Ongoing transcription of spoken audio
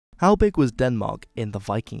How big was Denmark in the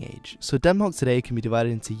Viking Age? So Denmark today can be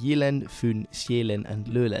divided into Jylland, Fyn, Sjælland and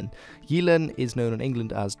Lolland. Jylland is known in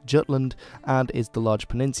England as Jutland and is the large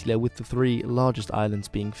peninsula with the three largest islands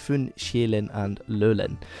being Fyn, Sjælland and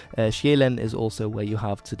Lolland. Sjælland is also where you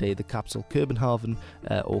have today the capital Copenhagen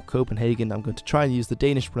or Copenhagen. I'm going to try and use the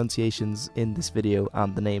Danish pronunciations in this video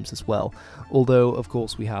and the names as well. Although of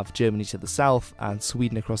course we have Germany to the south and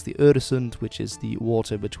Sweden across the Øresund, which is the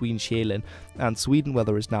water between Sjælland and Sweden, where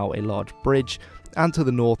there is now a large bridge, and to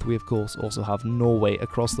the north we of course also have Norway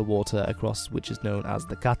across the water, which is known as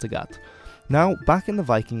the Kattegat. Now, back in the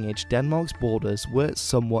Viking Age, Denmark's borders were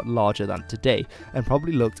somewhat larger than today, and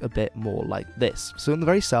probably looked a bit more like this. So in the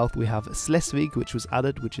very south we have Schleswig, which was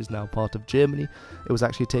added, which is now part of Germany. It was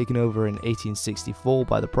actually taken over in 1864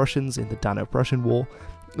 by the Prussians in the Dano-Prussian War.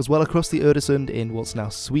 As well, across the Øresund in what's now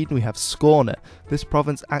Sweden, we have Skåne. This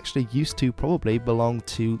province actually used to probably belong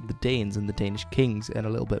to the Danes and the Danish kings, and a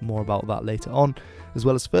little bit more about that later on. As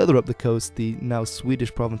well as further up the coast, the now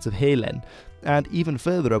Swedish province of Halland. And even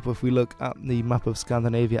further up, if we look at the map of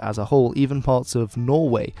Scandinavia as a whole, even parts of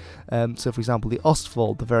Norway, so for example the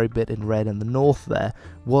Ostfold, the very bit in red in the north there,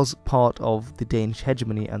 was part of the Danish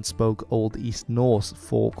hegemony and spoke Old East Norse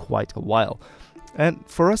for quite a while. And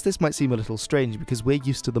for us this might seem a little strange because we're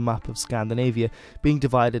used to the map of Scandinavia being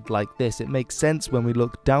divided like this. It makes sense when we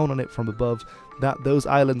look down on it from above that those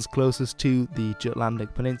islands closest to the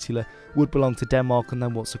Jutlandic Peninsula would belong to Denmark, and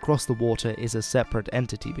then what's across the water is a separate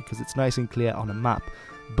entity because it's nice and clear on a map.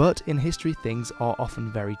 But in history things are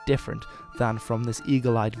often very different than from this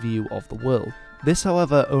eagle-eyed view of the world. This,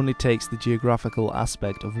 however, only takes the geographical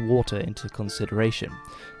aspect of water into consideration.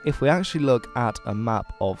 If we actually look at a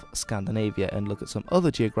map of Scandinavia and look at some other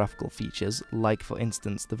geographical features, like for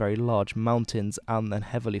instance the very large mountains and then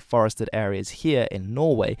heavily forested areas here in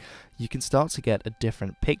Norway, you can start to get a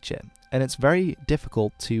different picture. And it's very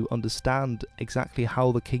difficult to understand exactly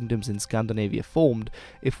how the kingdoms in Scandinavia formed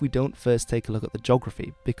if we don't first take a look at the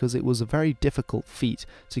geography, because it was a very difficult feat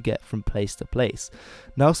to get from place to place.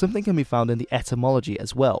 Now, something can be found in the etymology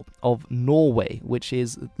as well of Norway, which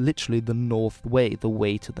is literally the north way, the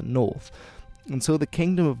way to the north. And so the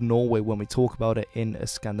Kingdom of Norway, when we talk about it in a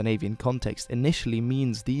Scandinavian context, initially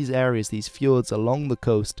means these areas, these fjords along the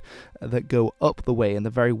coast that go up the way in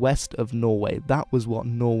the very west of Norway. That was what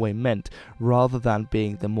Norway meant, rather than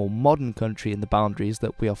being the more modern country in the boundaries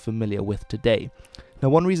that we are familiar with today. Now,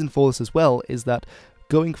 one reason for this as well is that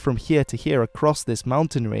going from here to here across this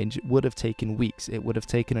mountain range would have taken weeks. It would have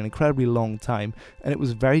taken an incredibly long time, and it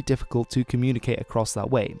was very difficult to communicate across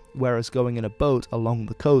that way, whereas going in a boat along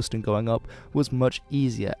the coast and going up was much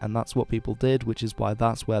easier, and that's what people did, which is why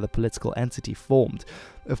that's where the political entity formed.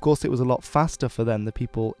 Of course, it was a lot faster for them, the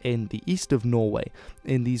people in the east of Norway,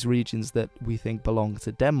 in these regions that we think belong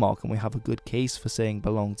to Denmark, and we have a good case for saying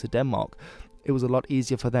belong to Denmark. It was a lot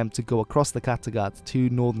easier for them to go across the Kattegat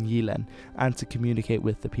to northern Jylland and to communicate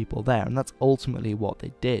with the people there, and that's ultimately what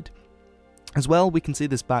they did. As well, we can see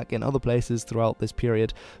this back in other places throughout this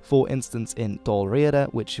period, for instance in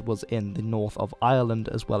Dalriada, which was in the north of Ireland,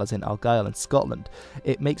 as well as in Argyll in Scotland.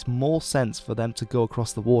 It makes more sense for them to go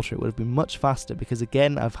across the water. It would have been much faster because,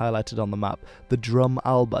 again, I've highlighted on the map the Drum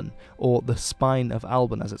Alban, or the Spine of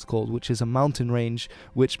Alban as it's called, which is a mountain range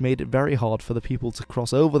which made it very hard for the people to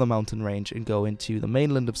cross over the mountain range and go into the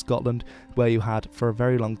mainland of Scotland, where you had for a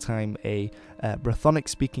very long time a Brythonic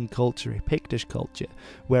speaking culture, a Pictish culture,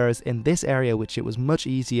 whereas in this area, which it was much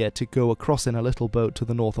easier to go across in a little boat to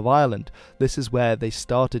the north of Ireland, this is where they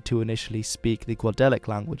started to initially speak the Guadelic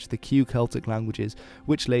language, the Q Celtic languages,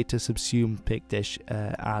 which later subsumed Pictish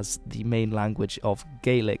as the main language of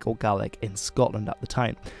Gaelic or Gaelic in Scotland at the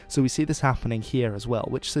time. So we see this happening here as well,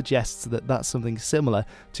 which suggests that that's something similar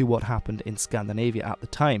to what happened in Scandinavia at the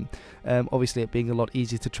time. Obviously it being a lot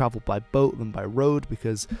easier to travel by boat than by road,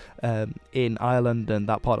 because in Ireland and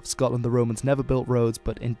that part of Scotland the Romans never built roads,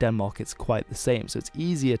 but in Denmark it's quite the same. So it's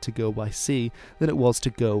easier to go by sea than it was to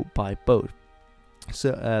go by boat.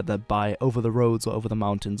 So by over the roads or over the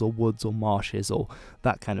mountains or woods or marshes or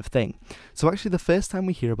that kind of thing. So actually the first time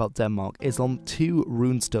we hear about Denmark is on two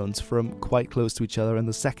runestones from quite close to each other in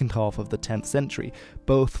the second half of the 10th century,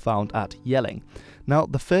 both found at Jelling. Now,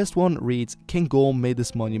 the first one reads, King Gorm made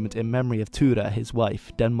this monument in memory of Tura, his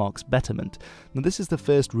wife, Denmark's betterment. Now, this is the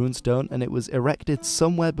first runestone, and it was erected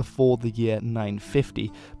somewhere before the year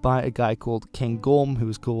 950 by a guy called King Gorm, who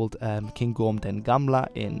was called King Gorm den Gamla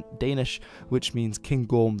in Danish, which means King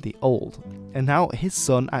Gorm the Old. And now his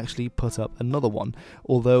son actually put up another one,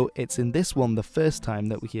 although it's in this one the first time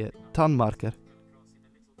that we hear Tanmarker.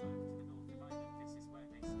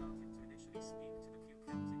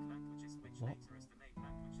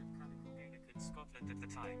 Scotland at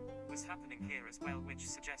the time. is happening here as well, which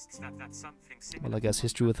suggests that something similar. Well, I guess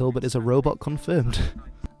history with Hilbert is a robot confirmed.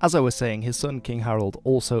 As I was saying, his son King Harald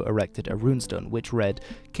also erected a runestone, which read,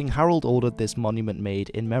 "King Harald ordered this monument made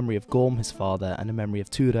in memory of Gorm his father and in memory of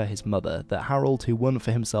Tura his mother, that Harald who won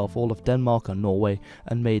for himself all of Denmark and Norway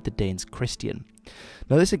and made the Danes Christian."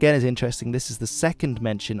 Now this again is interesting. This is the second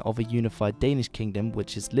mention of a unified Danish kingdom,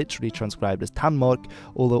 which is literally transcribed as Tanmark,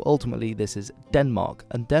 although ultimately this is Denmark.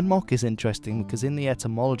 And Denmark is interesting because in the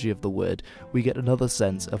etymology of the word, we get another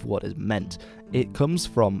sense of what is meant. It comes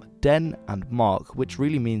from Den and Mark, which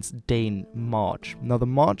really means Dane march. Now the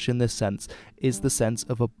march in this sense is the sense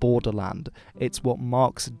of a borderland. It's what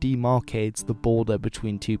demarcates the border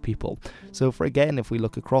between two people. So for again, if we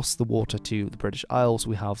look across the water to the British Isles,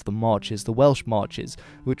 we have the marches, the Welsh marches,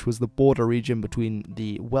 which was the border region between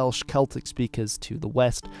the Welsh Celtic speakers to the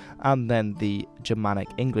west and then the Germanic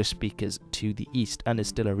English speakers to the east, and is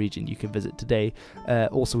still a region you can visit today.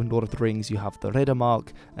 Also in Lord of the Rings you have the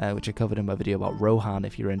Riddermark, which I covered in my video about Rohan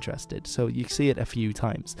if you're interested. So you see it a few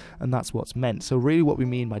times, and that's what's meant. So really what we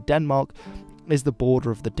mean by Denmark is the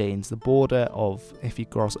border of the Danes, the border of, if you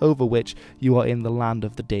cross over which, you are in the land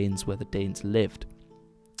of the Danes where the Danes lived.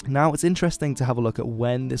 Now it's interesting to have a look at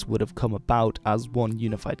when this would have come about as one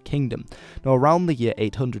unified kingdom. Now around the year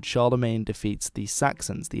 800 Charlemagne defeats the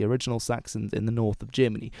Saxons, the original Saxons in the north of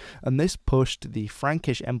Germany, and this pushed the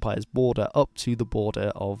Frankish Empire's border up to the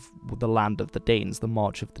border of the land of the Danes, the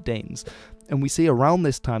March of the Danes. And we see around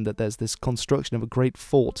this time that there's this construction of a great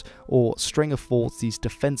fort or string of forts, these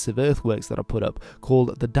defensive earthworks that are put up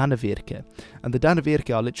called the Danevirke. And the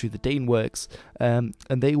Danevirke are literally the Dane works, and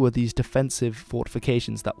they were these defensive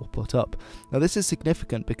fortifications that were put up. Now this is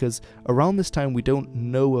significant because around this time we don't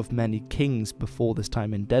know of many kings before this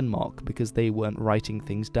time in Denmark, because they weren't writing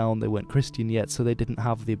things down, they weren't Christian yet, so they didn't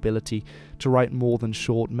have the ability to write more than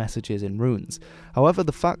short messages in runes. However,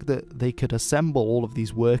 the fact that they could assemble all of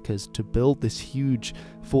these workers to build this huge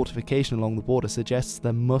fortification along the border suggests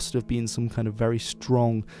there must have been some kind of very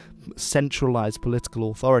strong centralized political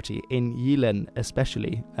authority in Jylland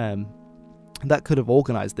especially, that could have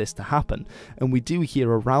organised this to happen. And we do hear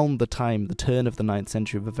around the turn of the 9th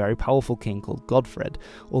century, of a very powerful king called Godfred,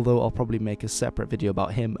 although I'll probably make a separate video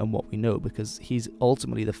about him and what we know, because he's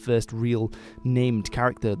ultimately the first real named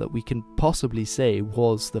character that we can possibly say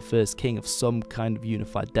was the first king of some kind of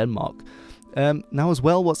unified Denmark. Now as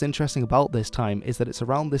well, what's interesting about this time is that it's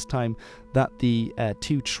around this time that the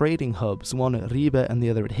two trading hubs, one at Ribe and the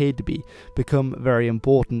other at Hedeby, become very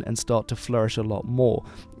important and start to flourish a lot more.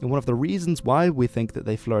 And one of the reasons why we think that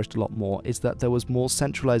they flourished a lot more is that there was more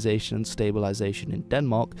centralization and stabilization in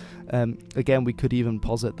Denmark. Again, we could even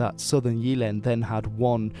posit that southern Jylland then had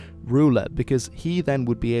one ruler, because he then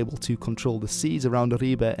would be able to control the seas around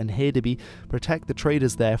Ribe and Hedeby, protect the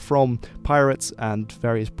traders there from pirates and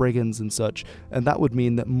various brigands and such, and that would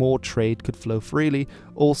mean that more trade could flow freely.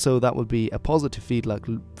 Also, that would be a positive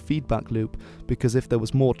feedback loop, because if there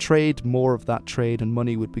was more trade, more of that trade and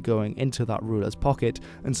money would be going into that ruler's pocket,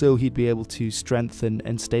 and so he'd be able to strengthen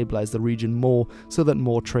and stabilize the region more, so that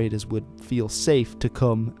more traders would feel safe to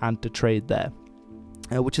come and to trade there.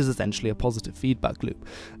 Which is essentially a positive feedback loop.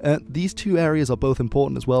 These two areas are both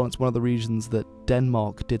important as well, and it's one of the reasons that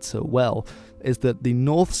Denmark did so well, is that the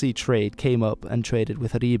North Sea trade came up and traded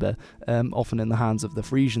with Ribe, often in the hands of the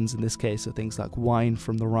Frisians in this case, so things like wine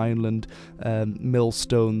from the Rhineland,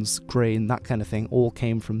 millstones, grain, that kind of thing, all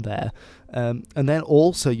came from there. And then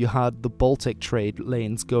also you had the Baltic trade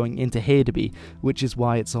lanes going into Hedeby, which is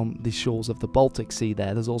why it's on the shores of the Baltic Sea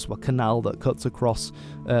there. There's also a canal that cuts across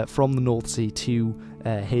from the North Sea to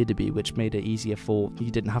Hedeby, which made it easier for,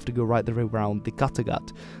 you didn't have to go right the way around the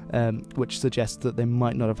Kattegat, which suggests that they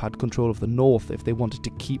might not have had control of the north if they wanted to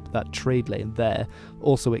keep that trade lane there.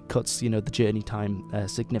 Also, it cuts, the journey time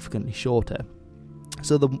significantly shorter.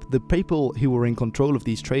 So the people who were in control of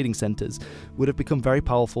these trading centres would have become very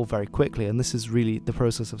powerful very quickly, and this is really the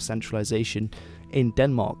process of centralisation in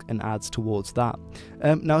Denmark and adds towards that.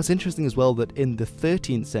 Now it's interesting as well that in the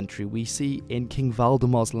 13th century we see in King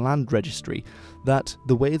Valdemar's land registry that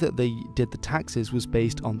the way that they did the taxes was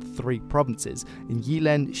based on 3 provinces, in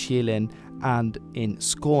Jylland, Sjælland and in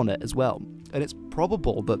Skåne as well. And it's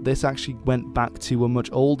probable that this actually went back to a much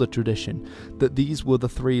older tradition, that these were the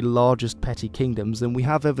 3 largest petty kingdoms, and we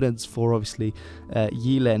have evidence for obviously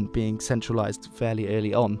Jylland being centralised fairly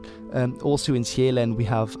early on. Also in Sjælland we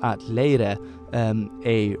have at Lejre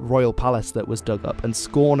a royal palace that was dug up, and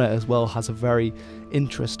Skåne as well has a very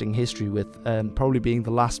interesting history with probably being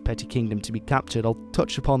the last petty kingdom to be captured. I'll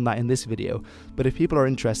touch upon that in this video, but if people are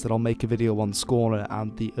interested I'll make a video on Skåne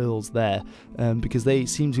and the earls there, because they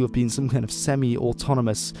seem to have been some kind of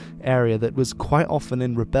semi-autonomous area that was quite often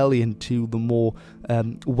in rebellion to the more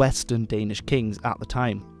western Danish kings at the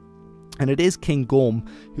time. And it is King Gorm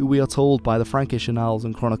who we are told by the Frankish annals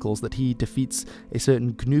and chronicles that he defeats a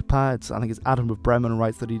certain Gnupa. I think it's Adam of Bremen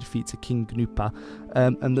writes that he defeats a King Gnupa,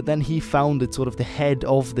 and that then he founded sort of the head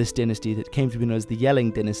of this dynasty that came to be known as the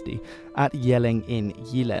Jelling dynasty at Jelling in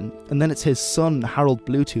Jylland. And then it's his son Harald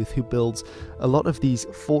Bluetooth who builds a lot of these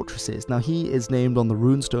fortresses. Now he is named on the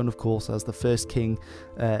runestone, of course, as the first king.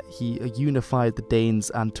 He unified the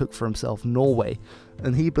Danes and took for himself Norway.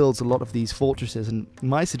 And he builds a lot of these fortresses, and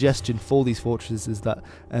my suggestion for these fortresses is that,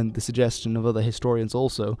 and the suggestion of other historians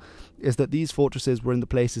also, is that these fortresses were in the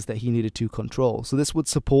places that he needed to control. So this would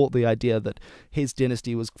support the idea that his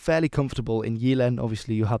dynasty was fairly comfortable in Jylland.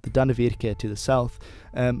 Obviously you have the Danevirke to the south,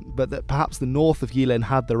 but that perhaps the north of Jylland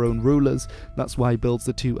had their own rulers. That's why he builds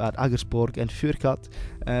the two at Agersborg and Furkat,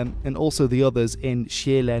 and also the others in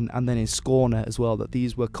Sjælland and then in Skåne as well, that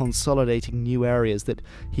these were consolidating new areas that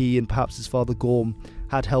he and perhaps his father Gorm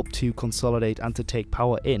had helped to consolidate and to take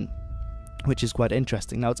power in, which is quite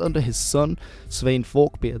interesting. Now it's under his son Svein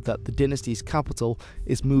Forkbeard that the dynasty's capital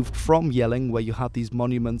is moved from Jelling, where you had these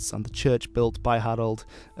monuments and the church built by Harald,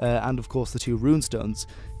 and of course the two runestones,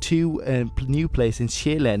 to a new place in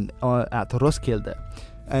Sjælland at Roskilde.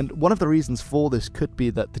 And one of the reasons for this could be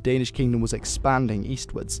that the Danish kingdom was expanding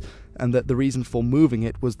eastwards, and that the reason for moving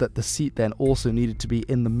it was that the seat then also needed to be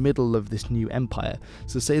in the middle of this new empire.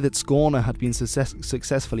 So say that Skåne had been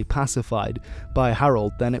successfully pacified by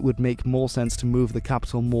Harald, then it would make more sense to move the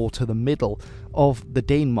capital more to the middle of the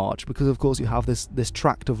Danemark, because of course you have this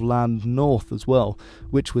tract of land north as well,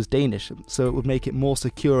 which was Danish, so it would make it more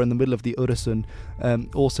secure in the middle of the Øresund.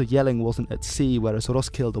 Also Jelling wasn't at sea, whereas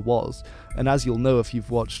Roskilde was, and as you'll know if you've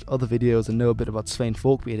watched other videos and know a bit about Svein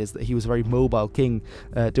Forkbeard, is that he was a very mobile king,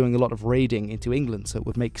 doing a lot of raiding into England, so it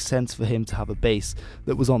would make sense for him to have a base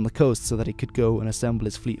that was on the coast so that he could go and assemble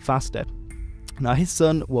his fleet faster. Now his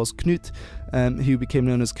son was Knut, who became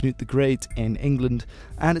known as Knut the Great in England,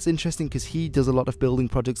 and it's interesting because he does a lot of building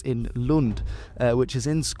projects in Lund, which is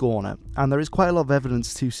in Skåne, and there is quite a lot of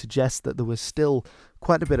evidence to suggest that there was still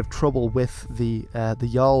quite a bit of trouble with the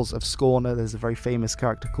Jarls of Skåne. There's a very famous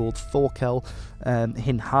character called Thorkel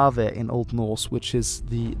Hinhave in Old Norse, which is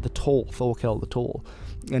the tall, Thorkel the Tall.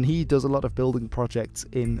 And he does a lot of building projects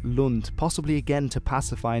in Lund, possibly again to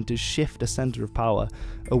pacify and to shift a centre of power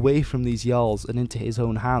away from these Jarls and into his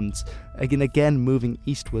own hands. Again moving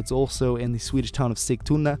eastwards. Also in the Swedish town of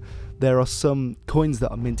Sigtuna, there are some coins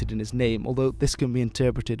that are minted in his name, although this can be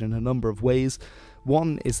interpreted in a number of ways.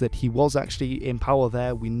 One is that he was actually in power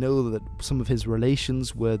there. We know that some of his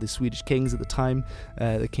relations were the Swedish kings at the time,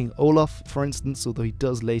 the King Olaf, for instance, although he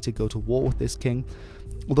does later go to war with this king.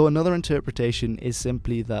 Although another interpretation is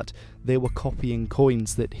simply that they were copying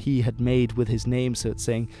coins that he had made with his name, so it's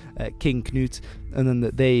saying King Knut, and then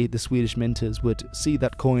that they, the Swedish minters, would see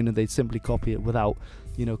that coin and they'd simply copy it without,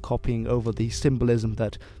 you know, copying over the symbolism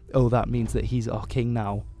that, oh, that means that he's our king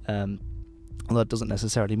now. Although it doesn't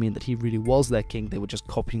necessarily mean that he really was their king, they were just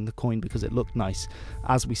copying the coin because it looked nice,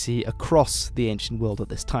 as we see across the ancient world at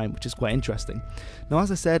this time, which is quite interesting. Now,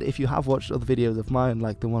 as I said, if you have watched other videos of mine,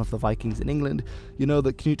 like the one of the Vikings in England, you know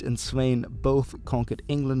that Knut and Svein both conquered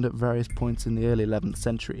England at various points in the early 11th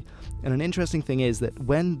century. And an interesting thing is that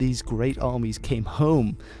when these great armies came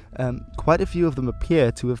home, quite a few of them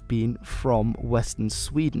appear to have been from Western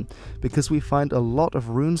Sweden, because we find a lot of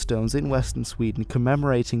runestones in Western Sweden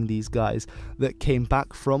commemorating these guys that came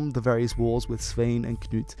back from the various wars with Svein and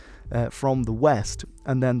Knut from the west,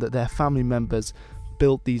 and then that their family members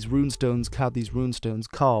built these runestones, had these runestones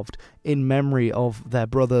carved in memory of their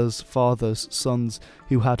brothers, fathers, sons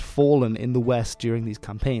who had fallen in the west during these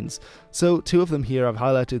campaigns. So two of them here I've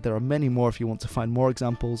highlighted. There are many more if you want to find more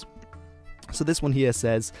examples. So this one here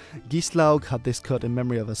says, Gislaug had this cut in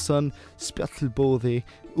memory of a son, Spjatlbodi,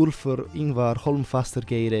 Ulfur, Ingvar,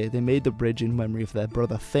 Holmfastergeire. They made the bridge in memory of their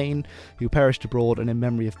brother Thane, who perished abroad, and in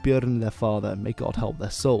memory of Björn, their father. May God help their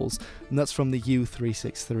souls. And that's from the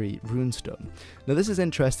U363 runestone. Now this is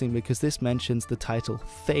interesting because this mentions the title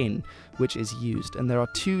Thane, which is used, and there are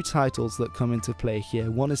two titles that come into play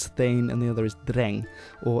here. One is Thane and the other is Dreng,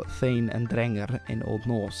 or Thane and Drenger in Old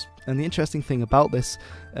Norse. And the interesting thing about this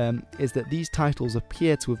is that these titles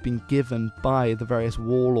appear to have been given by the various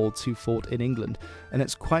warlords who fought in England, and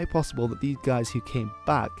it's quite possible that these guys who came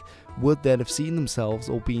back would then have seen themselves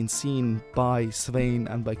or been seen by Svein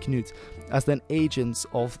and by Knut as then agents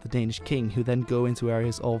of the Danish king, who then go into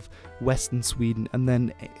areas of western Sweden, and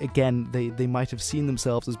then again they might have seen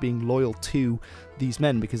themselves as being loyal to these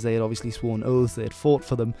men because they had obviously sworn oaths, they had fought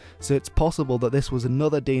for them. So it's possible that this was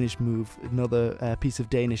another Danish move, another piece of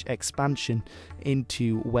Danish expansion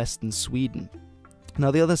into western Sweden. Now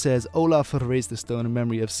the other says, Olaf raised the stone in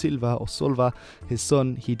memory of Silva or Solva, his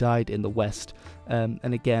son. He died in the west. And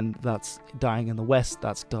again, that's dying in the west,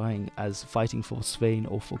 that's dying as fighting for Svein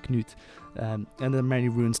or for Knut. And there are many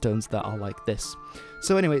runestones that are like this.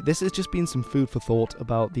 So anyway, this has just been some food for thought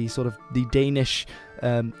about the sort of the Danish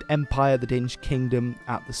empire, the Danish kingdom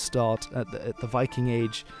at the start, at the Viking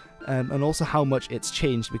Age. And also how much it's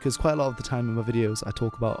changed, because quite a lot of the time in my videos I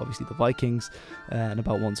talk about obviously the Vikings and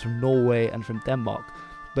about ones from Norway and from Denmark,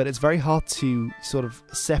 but it's very hard to sort of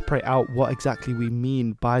separate out what exactly we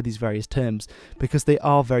mean by these various terms, because they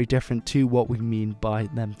are very different to what we mean by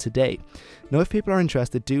them today. Now if people are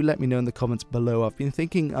interested, do let me know in the comments below. I've been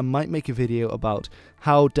thinking I might make a video about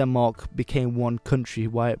how Denmark became one country,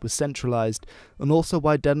 why it was centralized, and also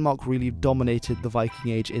why Denmark really dominated the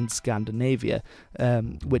Viking Age in Scandinavia,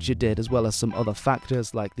 which it did, as well as some other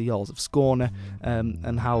factors like the Jarls of Skåne,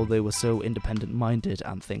 and how they were so independent-minded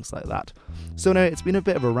and things like that. So no, it's been a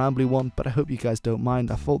bit of a rambly one, but I hope you guys don't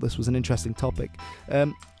mind. I thought this was an interesting topic.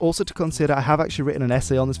 Also to consider, I have actually written an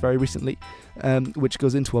essay on this very recently, which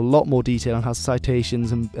goes into a lot more detail and has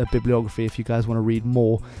citations and bibliography if you guys want to read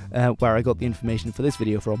more, where I got the information for this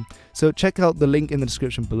video from. So check out the link in the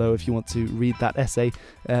description below if you want to read that essay,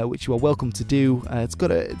 which you are welcome to do. It's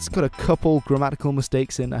got a couple grammatical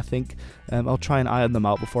mistakes in, I think. I'll try and iron them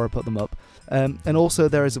out before I put them up. And also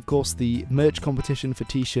there is of course the merch competition for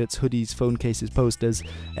t-shirts, hoodies, phone cases, posters,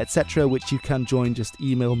 etc., which you can join. Just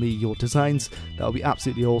email me your designs. That'll be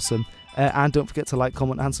absolutely awesome. And don't forget to like,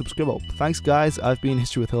 comment and subscribe. Thanks guys, I've been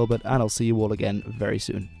History with Hilbert, and I'll see you all again very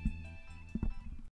soon.